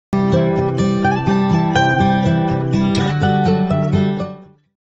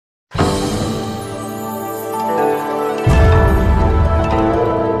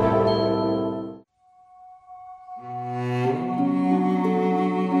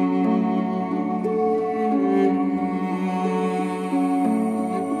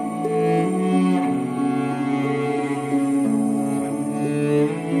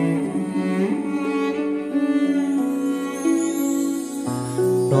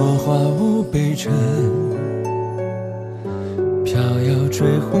落花无悲尘，飘摇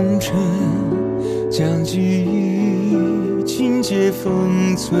追红尘，将记忆尽皆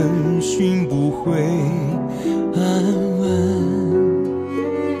封存，寻不回安稳。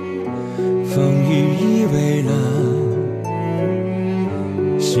风雨已为冷，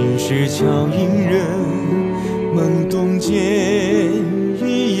心事悄隐忍，梦洞间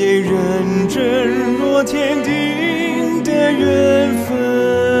一夜认真，若天定的缘分。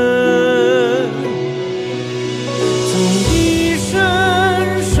纵一身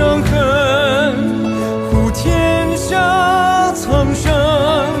伤痕，护天下苍生，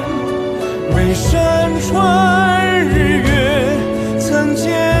为山川日月曾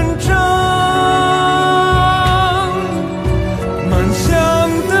见证。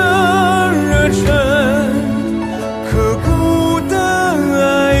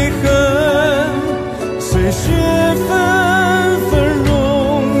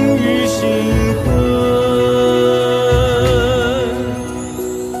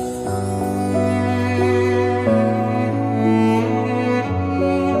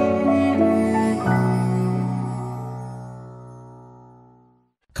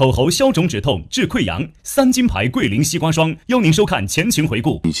口喉消肿止痛治溃疡，3金牌桂林西瓜霜，邀您收看前情回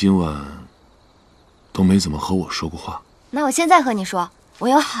顾。你今晚都没怎么和我说过话，那我现在和你说，我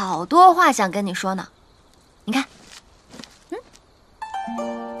有好多话想跟你说呢。你看，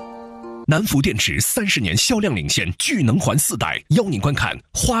南孚电池30年销量领先，聚能环4代，邀您观看《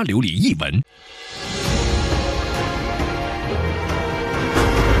花琉璃轶闻》。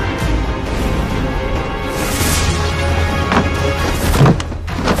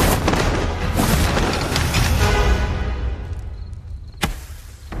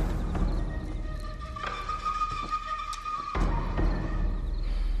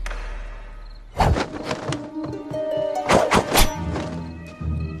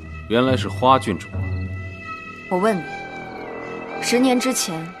原来是花郡主啊！我问你，10年之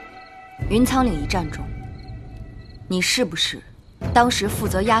前，云苍岭一战中，你是不是当时负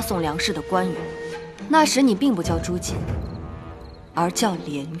责押送粮食的官员？那时你并不叫朱瑾，而叫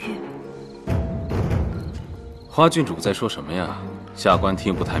连月。花郡主在说什么呀？下官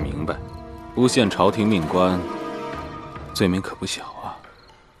听不太明白。诬陷朝廷命官，罪名可不小啊！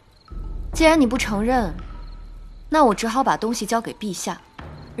既然你不承认，那我只好把东西交给陛下。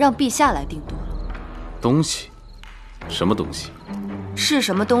让陛下来定夺了。东西？什么东西？是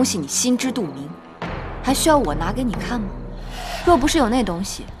什么东西你心知肚明，还需要我拿给你看吗？若不是有那东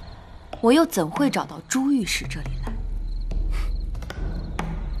西，我又怎会找到朱御史这里来？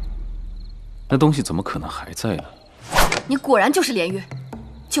那东西怎么可能还在呢？你果然就是连月，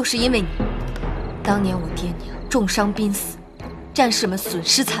就是因为你，当年我爹娘重伤濒死，战士们损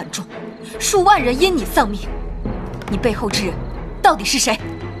失惨重，数万人因你丧命，你背后之人到底是谁？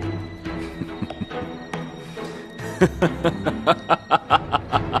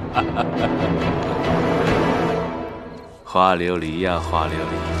花琉璃呀，花琉璃，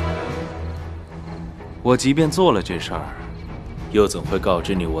我即便做了这事儿，又怎会告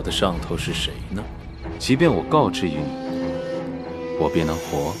知你我的上头是谁呢？即便我告知于你，我便能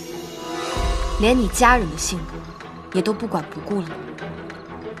活？连你家人的性命也都不管不顾了吗？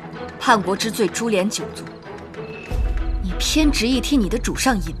叛国之罪株连9族，你偏执意替你的主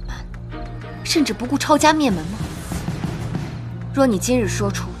上隐瞒，甚至不顾抄家灭门吗？若你今日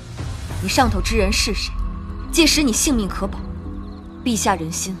说出你上头之人是谁，届时你性命可保，陛下仁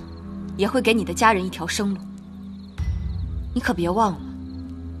心也会给你的家人一条生路。你可别忘了，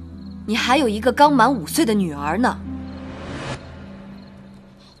你还有一个刚满5岁的女儿呢。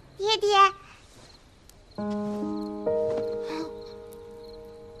爹爹，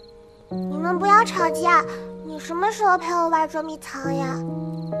你们不要吵架。你什么时候陪我玩捉迷藏呀？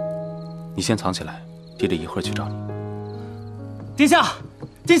你先藏起来，爹爹一会儿去找你。殿下，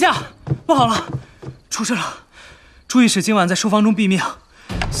殿下，不好了，出事了！朱御史今晚在书房中毙命，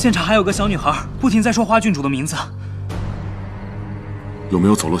现场还有个小女孩，不停在说花郡主的名字。有没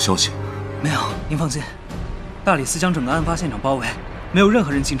有走漏消息？没有，您放心。大理寺将整个案发现场包围，没有任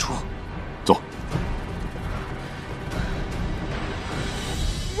何人进出。走。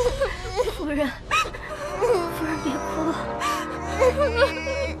夫人，夫人别哭。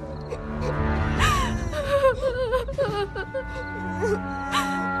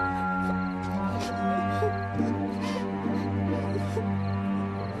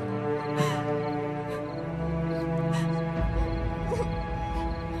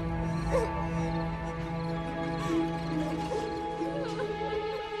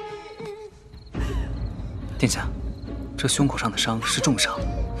殿下，这胸口上的伤是重伤，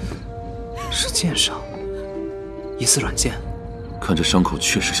是剑伤，疑似软剑。看这伤口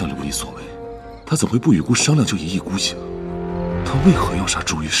确实像琉璃所为，他怎会不与姑商量就一意孤行？他为何要杀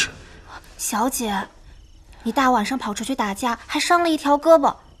朱御史？小姐，你大晚上跑出去打架，还伤了一条胳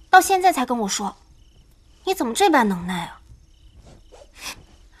膊，到现在才跟我说，你怎么这般能耐啊？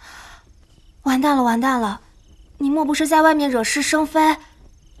完蛋了，完蛋了！你莫不是在外面惹是生非？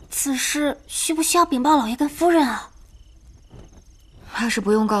此事需不需要禀报老爷跟夫人啊？怕是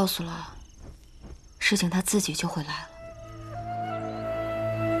不用告诉了，事情他自己就会来了。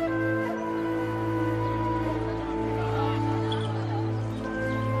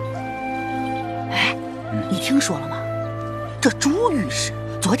哎，你听说了吗？这朱御史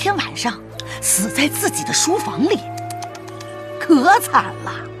昨天晚上死在自己的书房里，可惨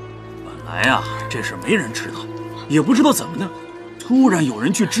了。本来呀，这事没人知道，也不知道怎么的，突然有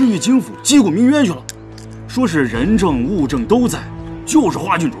人去知遇京府击鼓鸣冤去了，说是人证物证都在，就是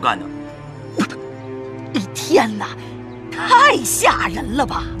花郡主干的。天哪，太吓人了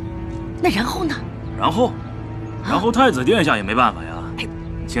吧！那然后呢？然后太子殿下也没办法呀，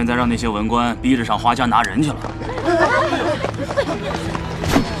现在让那些文官逼着上花家拿人去了。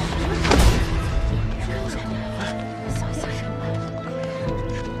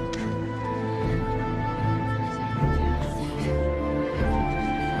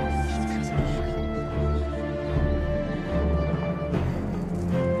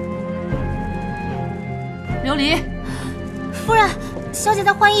琉璃，夫人，小姐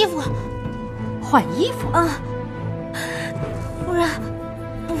在换衣服。换衣服？夫人，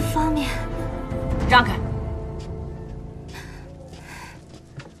不方便。让开。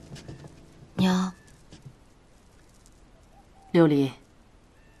娘，琉璃，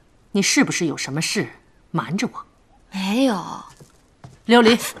你是不是有什么事瞒着我？没有。琉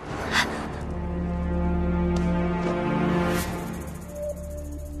璃。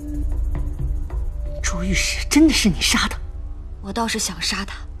朱御史真的是你杀的？我倒是想杀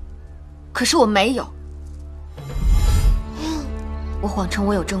他，可是我没有。我谎称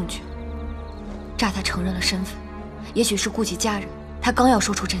我有证据，诈他承认了身份，也许是顾及家人，他刚要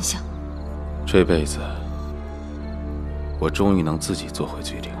说出真相。这辈子，我终于能自己做回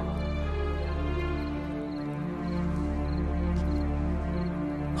决定了。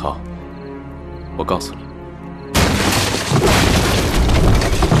好，我告诉你。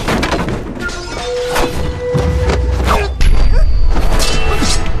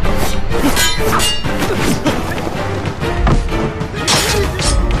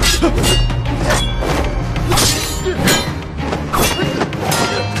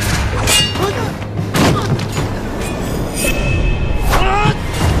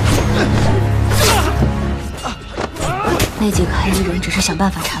那几个黑衣人只是想办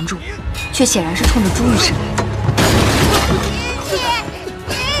法缠住我，却显然是冲着朱御史来的。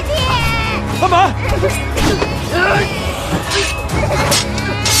开门！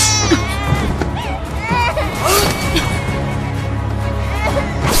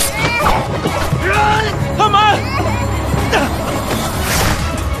开门！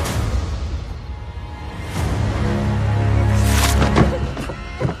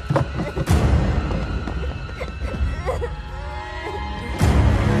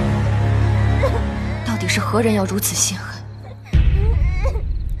到底是何人要如此心狠？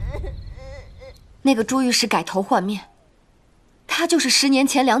那个朱御史改头换面，他就是10年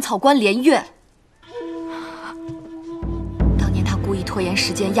前粮草官连月。当年他故意拖延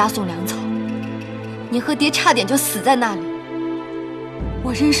时间押送粮草，您和爹差点就死在那里。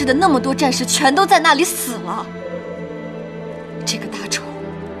我认识的那么多战士全都在那里死了。这个大仇，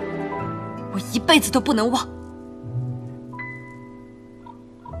我一辈子都不能忘。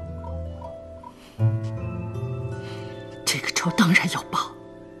这个仇当然要报，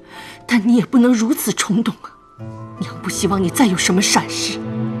但你也不能如此冲动啊！娘不希望你再有什么闪失。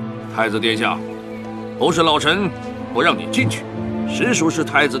太子殿下，不是老臣不让你进去，实属是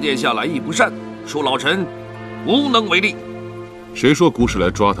太子殿下来意不善，恕老臣无能为力。谁说姑是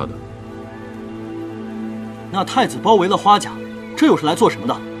来抓他的？那太子包围了花家，这又是来做什么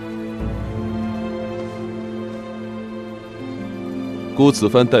的？姑此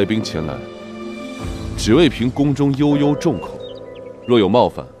番带兵前来，只为凭宫中悠悠众口，若有冒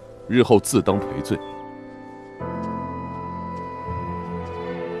犯，日后自当赔罪。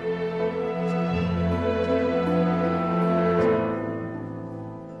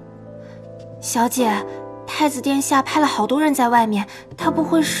小姐，太子殿下派了好多人在外面，他不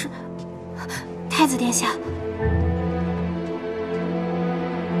会是……太子殿下，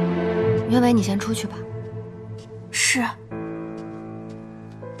袁伟，你先出去吧。是。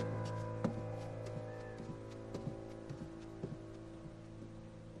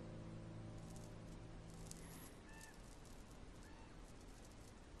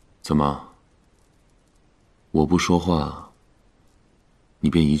怎么？我不说话，你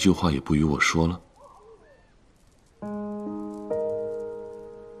便一句话也不与我说了？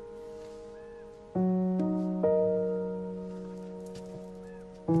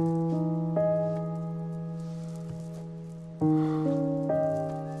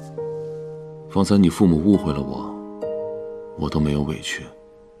方才你父母误会了我都没有委屈，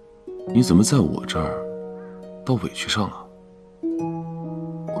你怎么在我这儿倒委屈上了？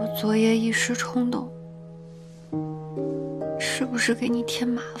我昨夜一时冲动，是不是给你添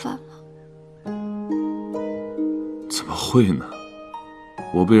麻烦了？怎么会呢？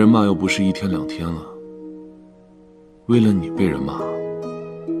我被人骂又不是1天2天了，为了你被人骂，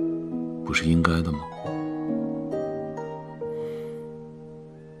不是应该的吗？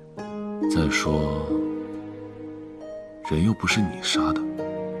再说，人又不是你杀的。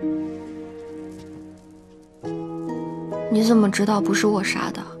你怎么知道不是我杀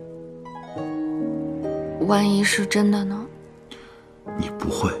的？万一是真的呢？你不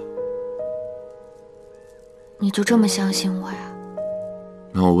会。你就这么相信我呀？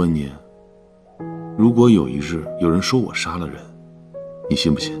那我问你，如果有一日有人说我杀了人，你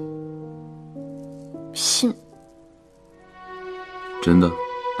信不信？信。真的？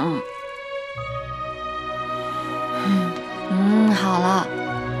好了，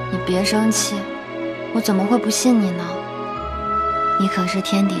你别生气，我怎么会不信你呢？你可是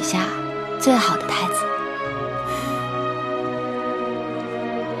天底下最好的太子。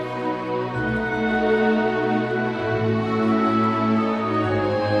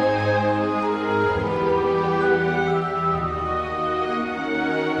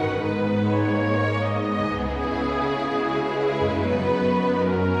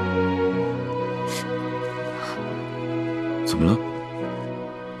怎么了？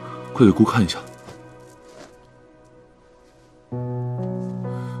快给姑看一下。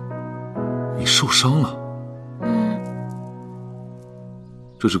你受伤了。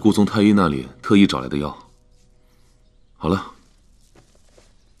这是姑从太医那里特意找来的药。好了。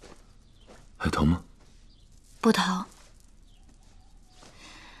还疼吗？不疼。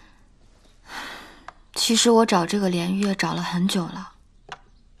其实我找这个连月找了很久了，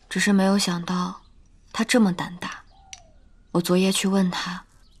只是没有想到他这么胆大。我昨夜去问他，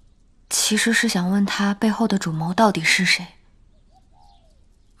其实是想问他背后的主谋到底是谁，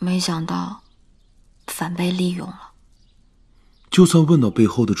没想到反被利用了。就算问到背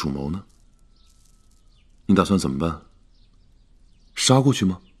后的主谋呢？你打算怎么办？杀过去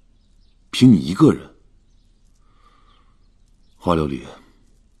吗？凭你一个人？花琉璃，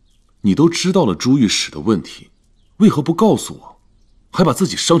你都知道了朱御史的问题，为何不告诉我，还把自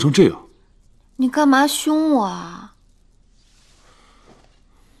己伤成这样？你干嘛凶我啊？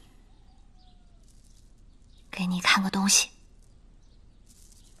给你看个东西。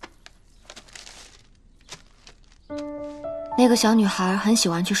那个小女孩很喜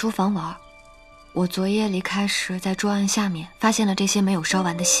欢去书房玩，我昨夜离开时在桌案下面发现了这些没有烧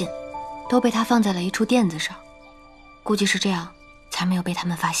完的信，都被她放在了一处垫子上，估计是这样才没有被他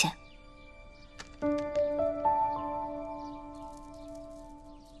们发现。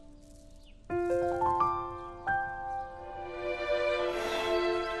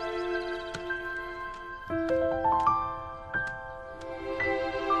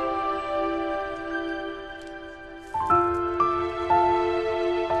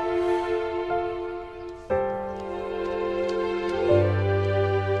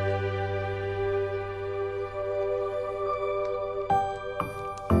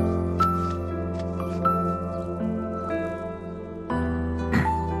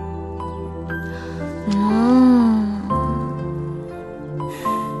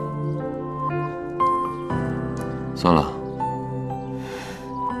算了，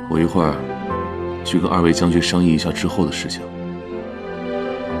我一会儿去跟2位将军商议一下之后的事情。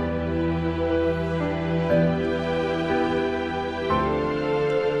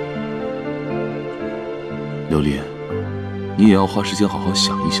琉璃，你也要花时间好好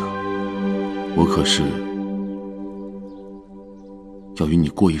想一想，我可是要与你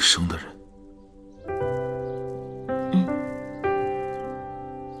过一生的人。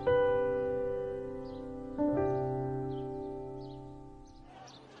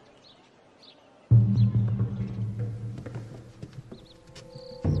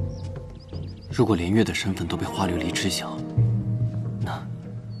如果连月的身份都被花琉璃知晓，那……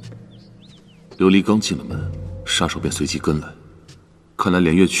琉璃刚进了门，杀手便随即跟来。看来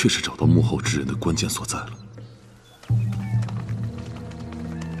连月确实找到幕后之人的关键所在了。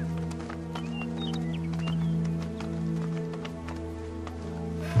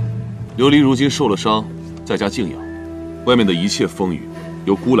琉璃如今受了伤，在家静养，外面的一切风雨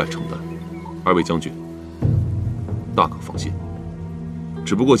由孤来承担。二位将军大可放心。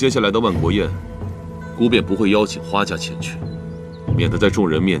只不过接下来的万国宴，孤便不会邀请花家前去，免得在众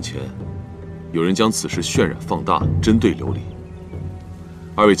人面前有人将此事渲染放大，针对琉璃。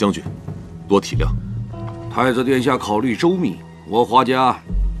二位将军多体谅。太子殿下考虑周密，我花家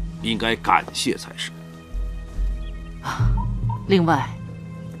应该感谢才是。另外，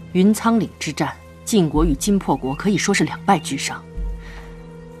云苍岭之战，晋国与金珀国可以说是两败俱伤。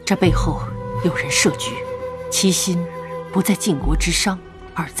这背后有人设局，其心不在晋国之伤，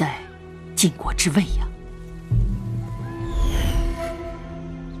而在晋国之位呀。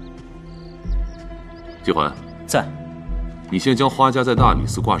季桓在，你先将花家在大理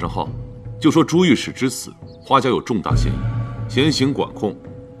寺挂上号，就说朱御史之死，花家有重大嫌疑，先行管控，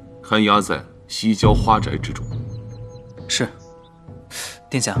看押在西郊花宅之中。是，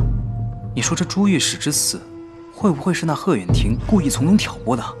殿下，你说这朱御史之死，会不会是那贺远亭故意从中挑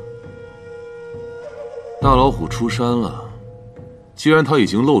拨的？大老虎出山了，既然他已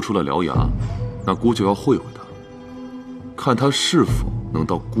经露出了獠牙，那孤就要会会他，看他是否能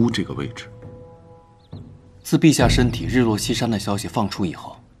到孤这个位置。自陛下身体日落西山的消息放出以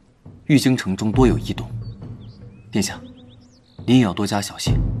后，玉京城中多有异动。殿下，您也要多加小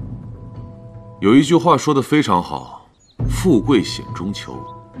心。有一句话说得非常好，富贵险中求。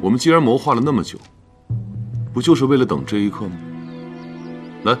我们既然谋划了那么久，不就是为了等这一刻吗？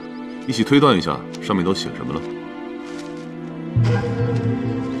来，一起推断一下，上面都写什么了？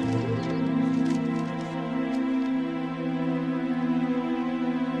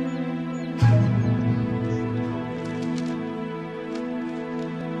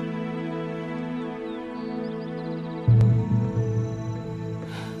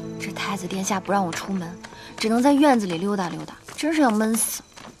这太子殿下不让我出门，只能在院子里溜达溜达，真是要闷死。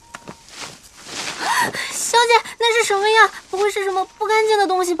小姐，那是什么呀？不会是什么不干净的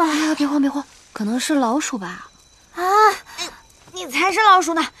东西吧？哎呀，别慌别慌，可能是老鼠吧。啊，你才是老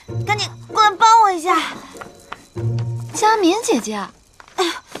鼠呢！赶紧过来帮我一下。佳敏姐姐，哎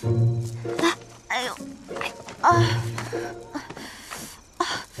呀，来，哎呦，啊，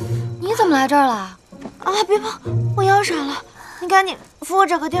你怎么来这儿了？啊，别碰，我腰闪了。你赶紧扶我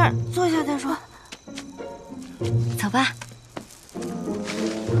找个地儿坐下再说。走吧。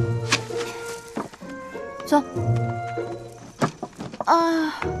坐。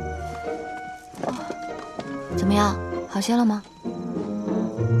啊，怎么样，好些了吗？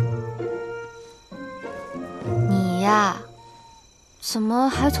你呀，怎么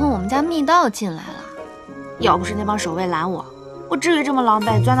还从我们家密道进来了？要不是那帮守卫拦我，我至于这么狼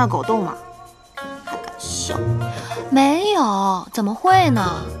狈钻到狗洞吗？还敢笑？没有，怎么会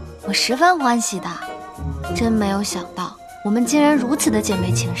呢？我十分欢喜的，真没有想到我们竟然如此的姐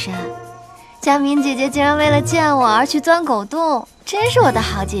妹情深。佳敏姐姐竟然为了见我而去钻狗洞，真是我的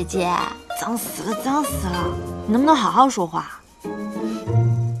好姐姐。脏死了，脏死了！你能不能好好说话？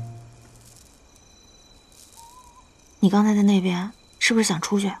你刚才在那边是不是想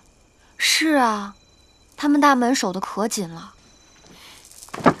出去？是啊，他们大门守得可紧了。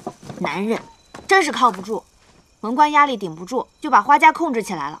男人真是靠不住，文官压力顶不住，就把花家控制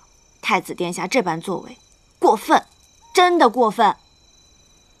起来了。太子殿下这般作为，过分，真的过分。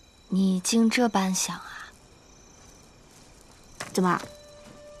你竟这般想啊？怎么？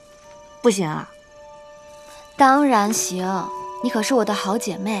不行啊？当然行，你可是我的好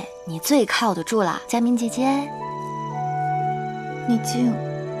姐妹，你最靠得住了，佳敏姐姐。你竟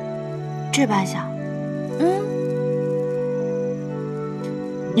这般想？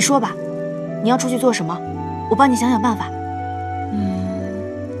你说吧，你要出去做什么？我帮你想想办法。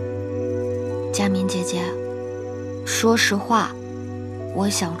佳敏姐姐，说实话，我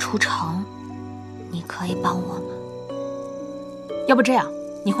想出城，你可以帮我吗？要不这样，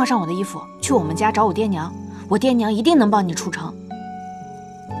你换上我的衣服，去我们家找我爹娘，我爹娘一定能帮你出城。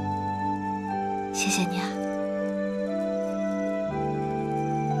谢谢你啊。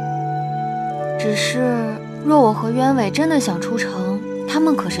只是，若我和鸢尾真的想出城，他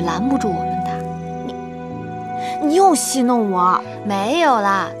们可是拦不住我们的。你又戏弄我？没有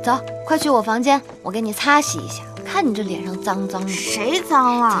啦，走，快去我房间，我给你擦洗一下。看你这脸上脏脏的。谁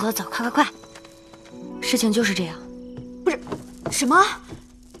脏了？走走走，快快快！事情就是这样。不是，什么？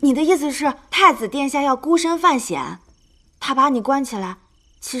你的意思是太子殿下要孤身犯险，他把你关起来，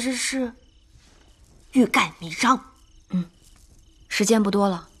其实是欲盖弥彰。时间不多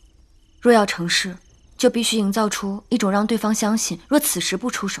了，若要成事，就必须营造出一种让对方相信，若此时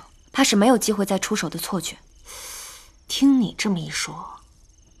不出手，怕是没有机会再出手的错觉。听你这么一说，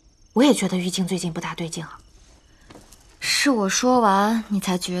我也觉得玉静最近不大对劲啊。是我说完你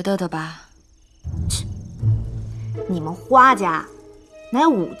才觉得的吧？你们花家乃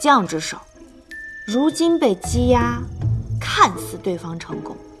武将之首，如今被羁押，看似对方成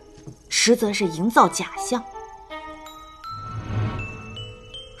功，实则是营造假象。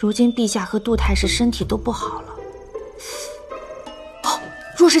如今陛下和杜太师身体都不好了，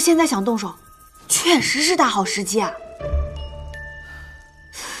若是现在想动手，确实是大好时机啊！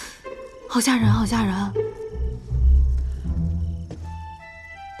好吓人，好吓人！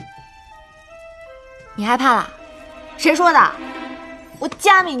你害怕啦？谁说的？我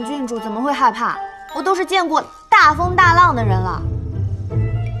嘉敏郡主怎么会害怕？我都是见过大风大浪的人了。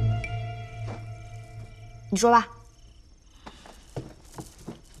你说吧。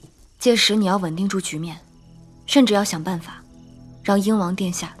届时你要稳定住局面，甚至要想办法让英王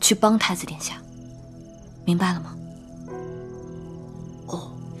殿下去帮太子殿下，明白了吗？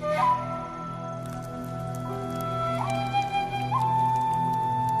哦。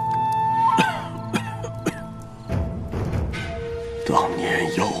当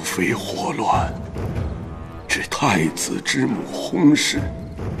年妖妃祸乱，致太子之母薨逝。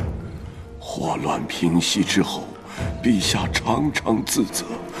祸乱平息之后，陛下常常自责，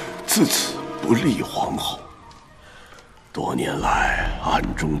自此不立皇后。多年来暗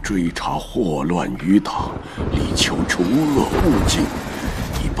中追查祸乱余党，力求除恶务尽，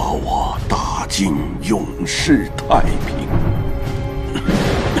以保我大晋永世太平。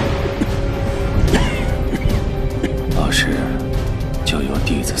老师，就由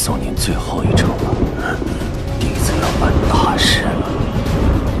弟子送您最后一程了。弟子要办大事了。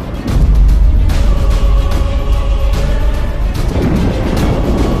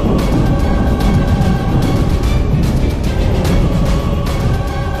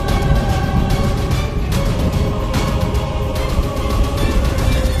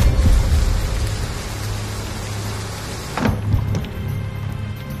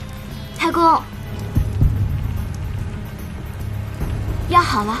太公，药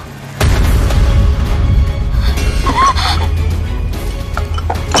好了。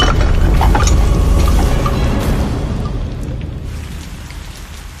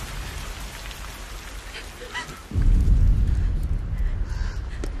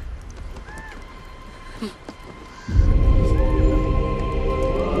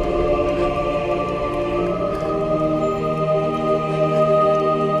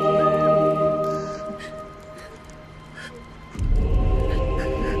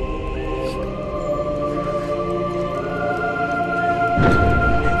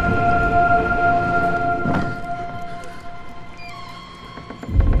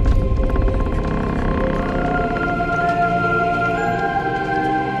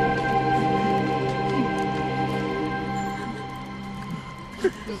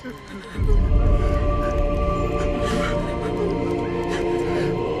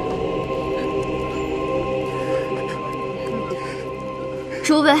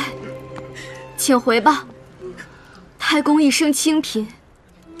诸位，请回吧。太公一生清贫，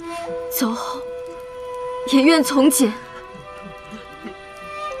走后也愿从简。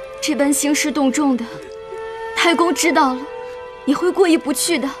这般兴师动众的，太公知道了，也会过意不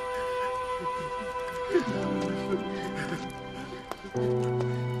去的。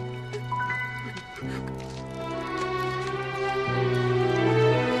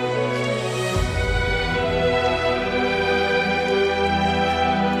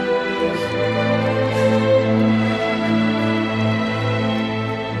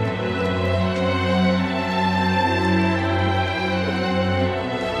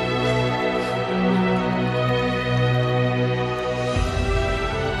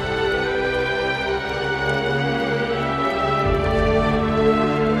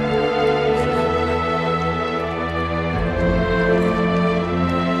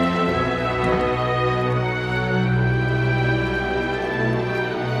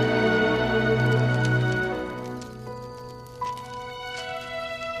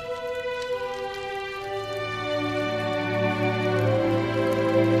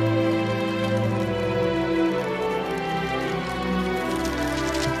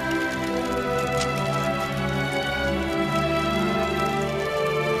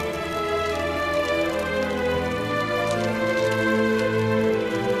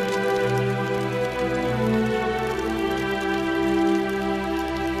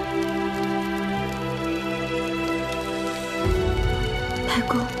太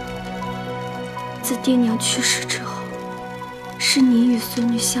公，自爹娘去世之后，是您与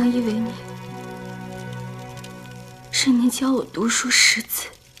孙女相依为命，是您教我读书识字，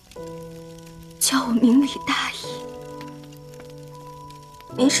教我明理大义。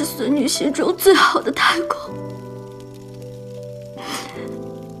您是孙女心中最好的太公。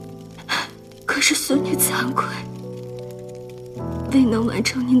可是孙女惭愧，未能完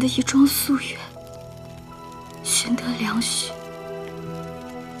成您的一桩夙愿，寻得良婿，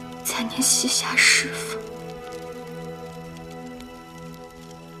在您膝下侍奉。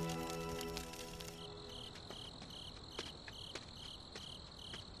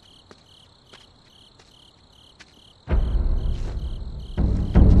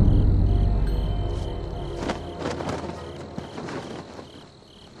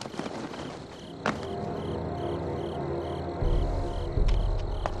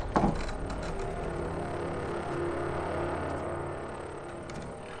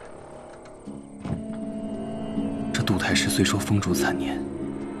杜太师虽说风烛残年，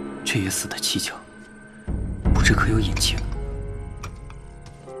却也死得蹊跷，不知可有隐情？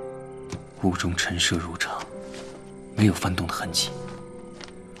屋中陈设如常，没有翻动的痕迹。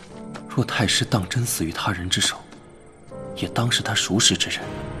若太师当真死于他人之手，也当是他熟识之人。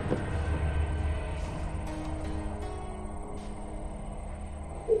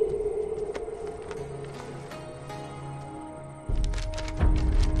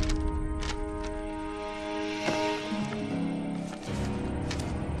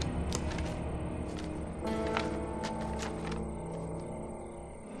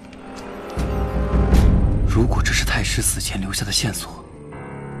如果这是太师死前留下的线索，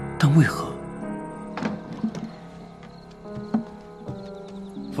但为何？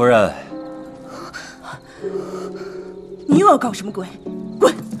夫人，你又要搞什么鬼？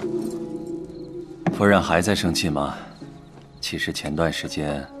滚！夫人还在生气吗？其实前段时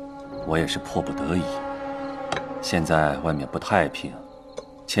间我也是迫不得已。现在外面不太平，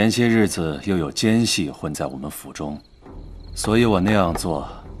前些日子又有奸细混在我们府中，所以我那样做，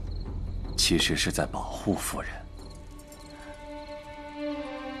其实是在保护夫人。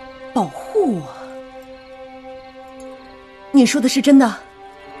保护我？你说的是真的？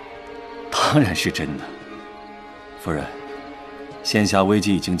当然是真的。夫人，仙侠危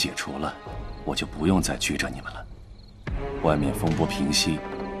机已经解除了，我就不用再拘着你们了。外面风波平息，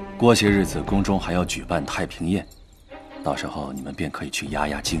过些日子宫中还要举办太平宴，到时候你们便可以去压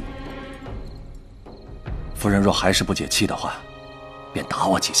压惊。夫人若还是不解气的话，便打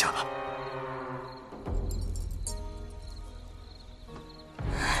我几下吧。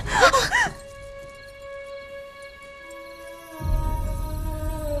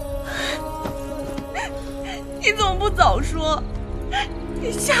你怎么不早说？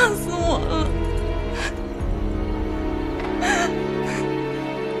你吓死我了！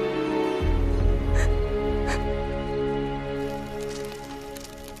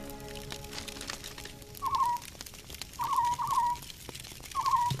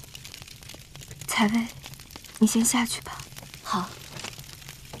采薇，你先下去吧。好。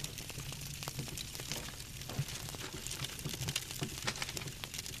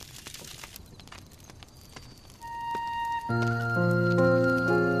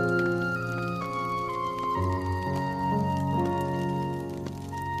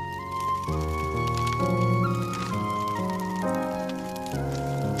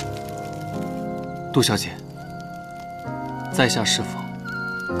杜小姐，在下是否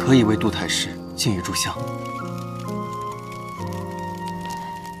可以为杜太师敬一炷香？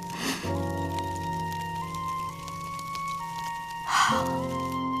好。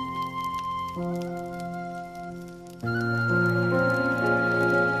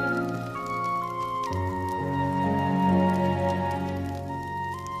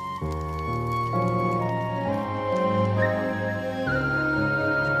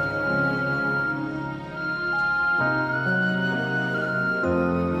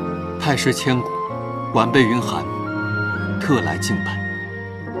太师千古，晚辈云寒，特来敬拜。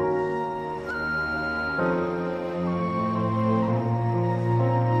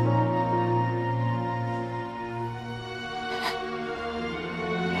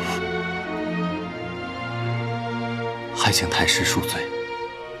还请太师恕罪，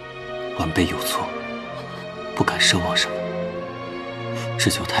晚辈有错，不敢奢望什么，只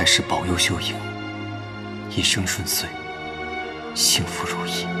求太师保佑秀英，一生顺遂，幸福如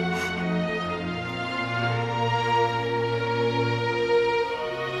意。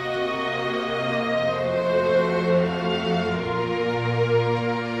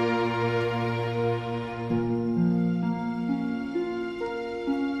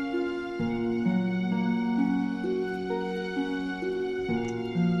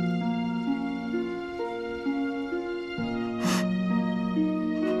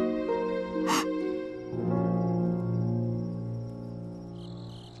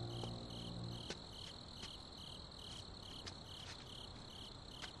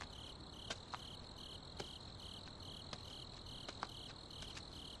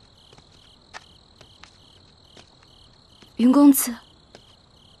云公子，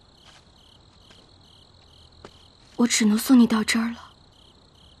我只能送你到这儿了。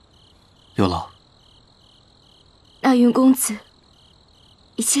有劳。那云公子，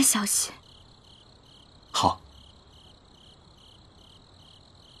一切小心。好。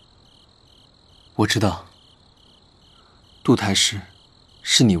我知道，杜太师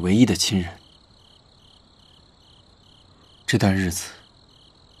是你唯一的亲人，这段日子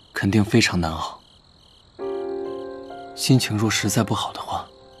肯定非常难熬。心情若实在不好的话，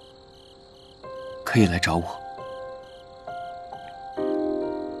可以来找我。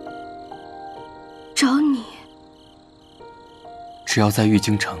找你？只要在玉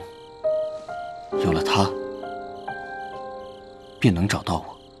京城有了他，便能找到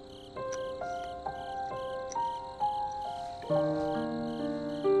我。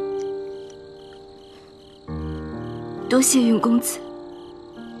多谢云公子。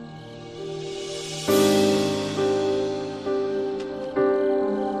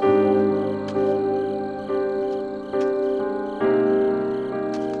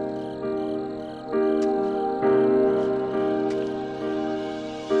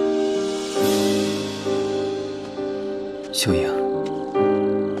秀英，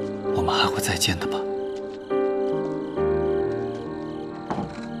我们还会再见的吧？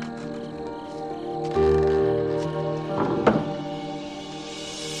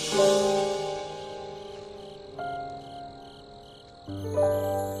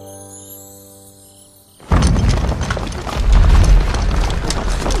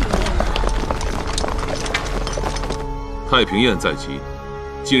太平宴在即，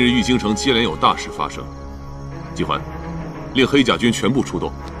近日玉京城接连有大事发生。姬桓，令黑甲军全部出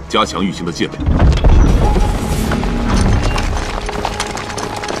动，加强玉京的戒备。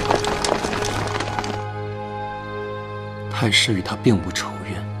太师与他并无仇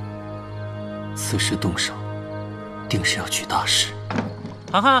怨，此时动手，定是要举大事。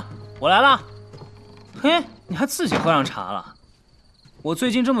涵涵，我来了。嘿，你还自己喝上茶了？我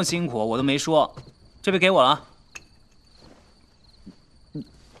最近这么辛苦，我都没说，这杯给我了。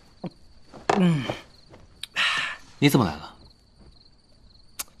你怎么来了？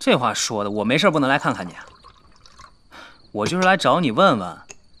这话说的，我没事不能来看看你啊？我就是来找你问问，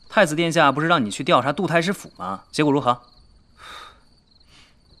太子殿下不是让你去调查杜太师府吗？结果如何？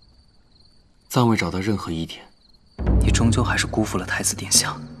暂未找到任何疑点。你终究还是辜负了太子殿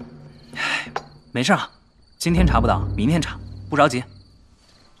下。唉，没事啊，今天查不到，明天查，不着急。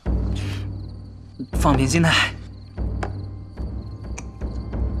放平心态。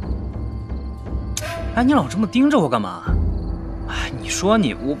哎，你老这么盯着我干嘛？哎，你说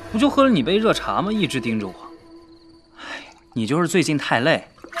你，我不就喝了你杯热茶吗？一直盯着我。哎，你就是最近太累，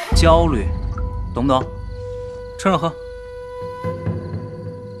焦虑，懂不懂？趁热喝，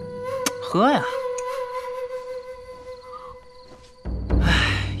喝呀。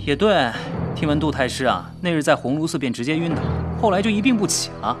哎，也对，听闻杜太师啊，那日在鸿胪寺便直接晕倒，后来就一病不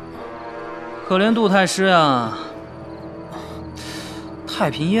起了。可怜杜太师啊，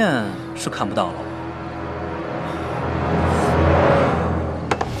太平宴是看不到了。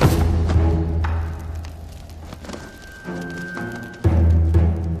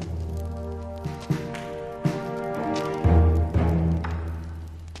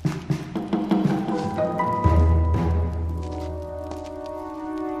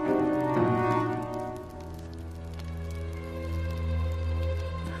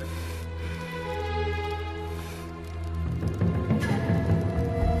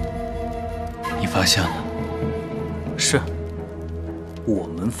发现了，是我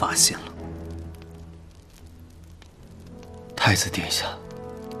们发现了。太子殿下，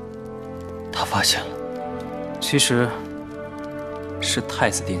他发现了。其实是太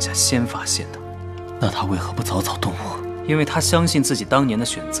子殿下先发现的。那他为何不早早动我？因为他相信自己当年的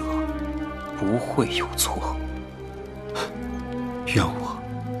选择不会有错。怨我，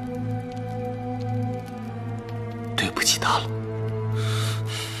对不起他了。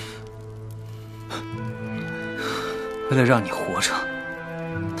为了让你活着，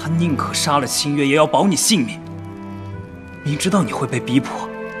他宁可杀了清月，也要保你性命。明知道你会被逼迫，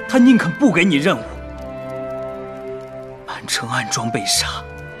他宁肯不给你任务。暗城暗装被杀，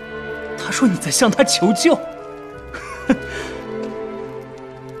他说你在向他求救。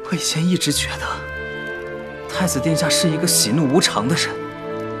我以前一直觉得太子殿下是一个喜怒无常的人，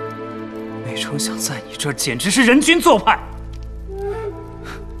没成想在你这儿简直是人均做派。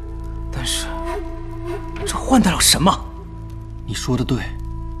但是这换得了什么？你说的对，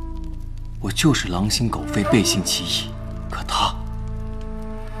我就是狼心狗肺、背信弃义，可他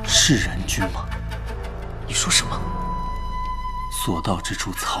是人君吗？你说什么？所到之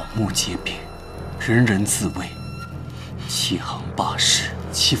处草木皆兵，人人自危。欺行霸市，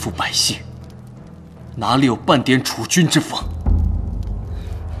欺负百姓，哪里有半点储君之风？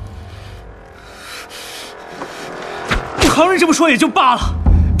旁人这么说也就罢了，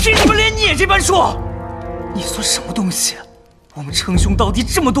凭什么连你也这般说？你算什么东西？我们称兄道弟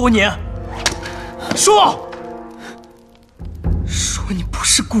这么多年，说你不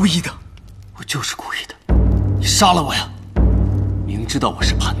是故意的。我就是故意的，你杀了我呀！明知道我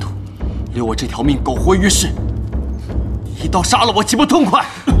是叛徒，留我这条命苟活于世，一刀杀了我岂不痛快？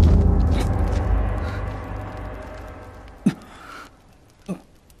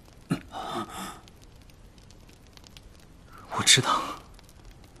我知道，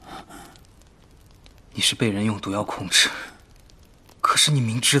你是被人用毒药控制，可是你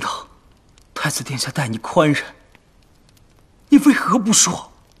明知道太子殿下待你宽仁，你为何不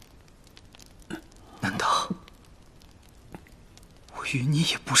说？难道我与你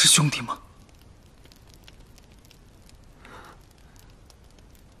也不是兄弟吗？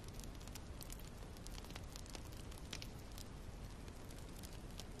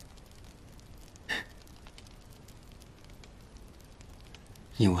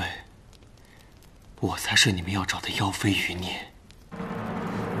因为我才是你们要找的妖妃余孽，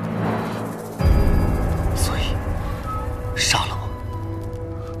所以杀了我，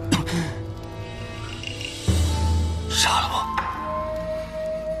杀了我，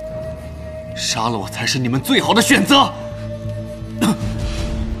杀了我才是你们最好的选择。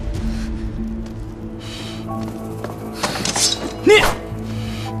你。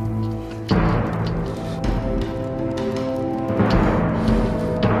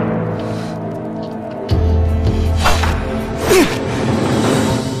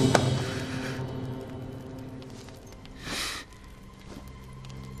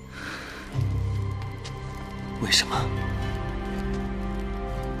为什么？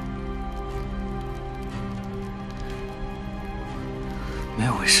没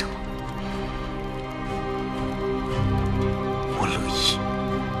有为什么，我乐意。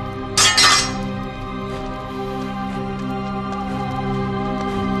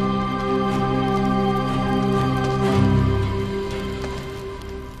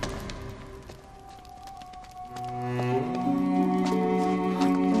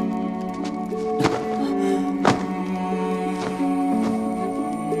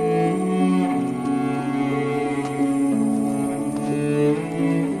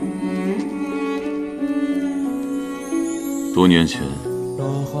多年前，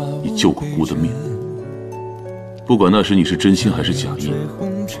你救过姑的命。不管那时你是真心还是假意，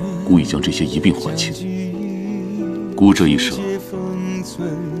姑已将这些一并还清。姑这一生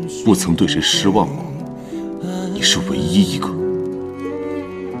不曾对谁失望过，你是唯一一个。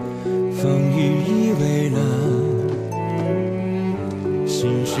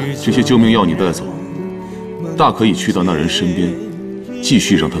这些救命药你带走，大可以去到那人身边，继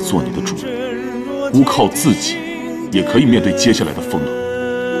续让他做你的主人。姑靠自己也可以面对接下来的风浪。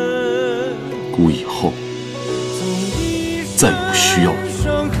姑以后再也不需要你。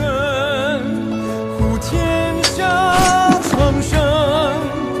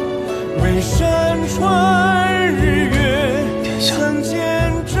殿下，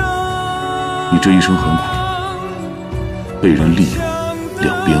你这一生很苦，被人利用，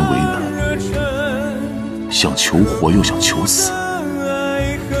两边为难，想求活又想求死。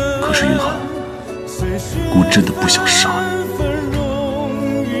可是云寒，姑真的不想杀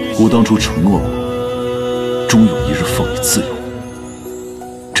你。姑当初承诺过，终有一日放你自由。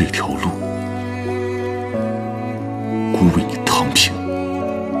这条路，姑为你趟平。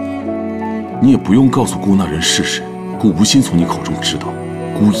你也不用告诉姑那人是谁，姑无心从你口中知道，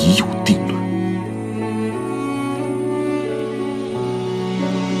姑已有定论。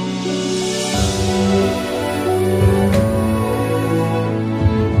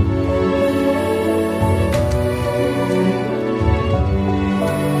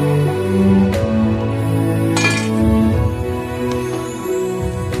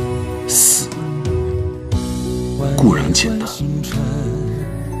死固然简单，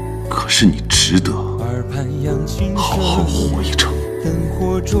可是你值得好好活一场。灯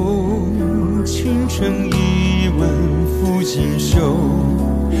火中，倾城一吻抚锦绣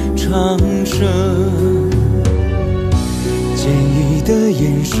长生，坚毅的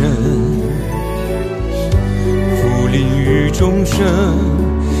眼神，抚灵于众生，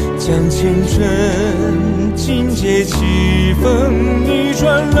将前尘尽皆起风，逆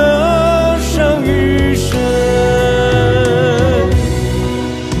转了伤与生。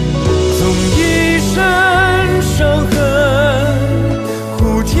纵一身伤痕，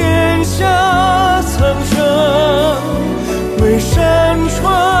护天下苍生，为山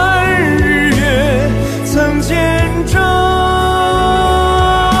川日月曾见证。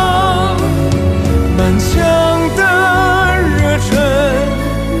顽强的热忱，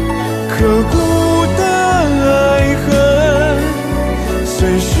刻骨的爱恨，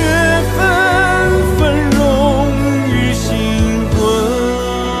随血纷纷融于心魂。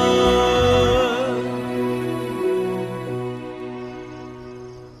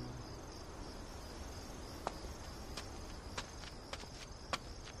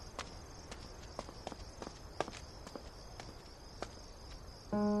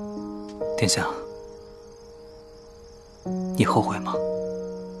殿下，你后悔吗？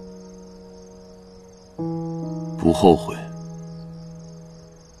不后悔。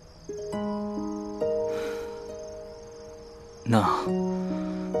那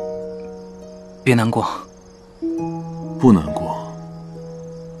别难过。不难过。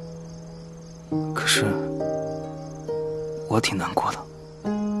可是我挺难过的。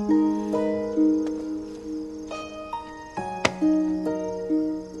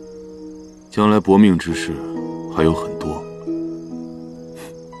将来搏命之事还有很多，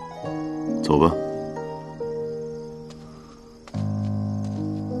走吧。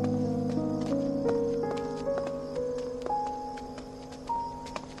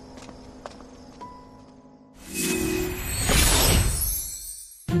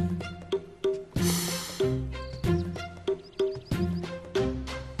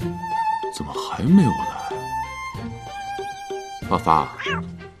怎么还没有来？阿发。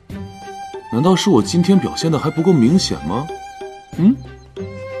难道是我今天表现的还不够明显吗？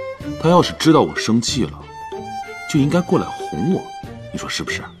他要是知道我生气了，就应该过来哄我，你说是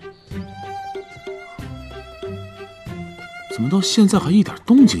不是？怎么到现在还一点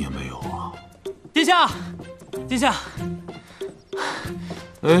动静也没有啊？殿下，殿下，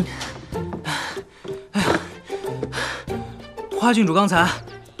哎，花郡主刚才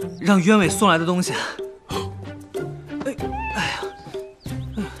让鸢尾送来的东西。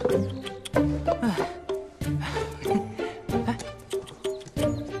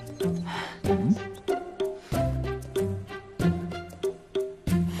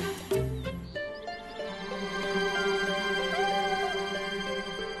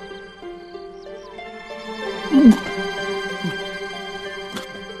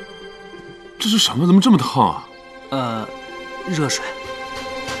这是什么？怎么这么烫啊？热水。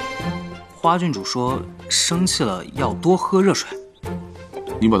花郡主说生气了要多喝热水。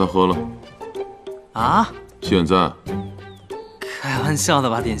你把它喝了。啊？现在？开玩笑的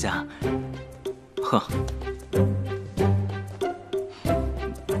吧，殿下。喝。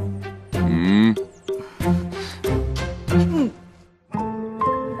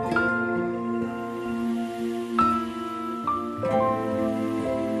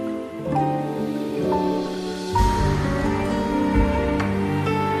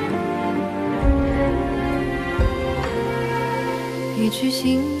一曲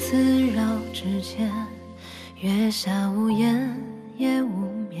心思绕指尖，月下无言也无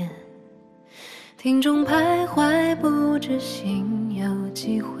眠，庭中徘徊不知心有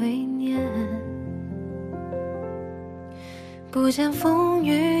几回念，不见风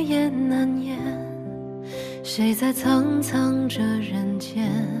雨也难言，谁在苍苍这人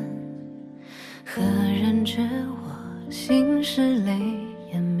间？何人知我心事泪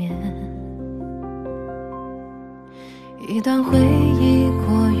掩面？一段回忆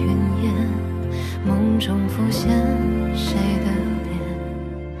过云烟，梦中浮现谁的脸？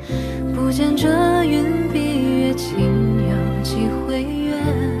不见这云蔽月，情有几回圆？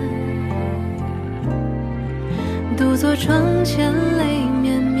独坐窗前泪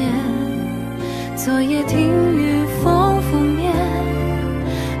绵绵，昨夜听雨风拂面，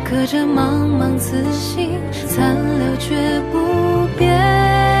可这茫茫此心，残留却不变。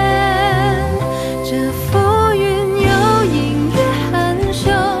这浮云有隐约含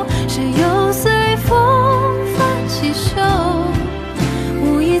羞，谁又随风泛起袖？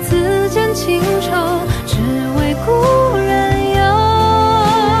无意自见情仇，只为故人游。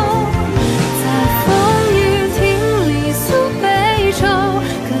在风雨亭里诉悲愁，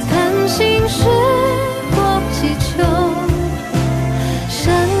可叹心事过几秋。山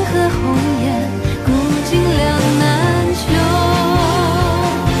河红颜，古今两难求。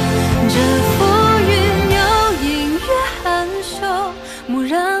这浮云有隐约含羞，蓦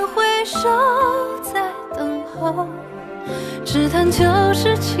然回首，在等候。只叹旧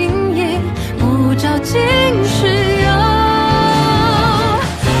时情谊，不照今时有。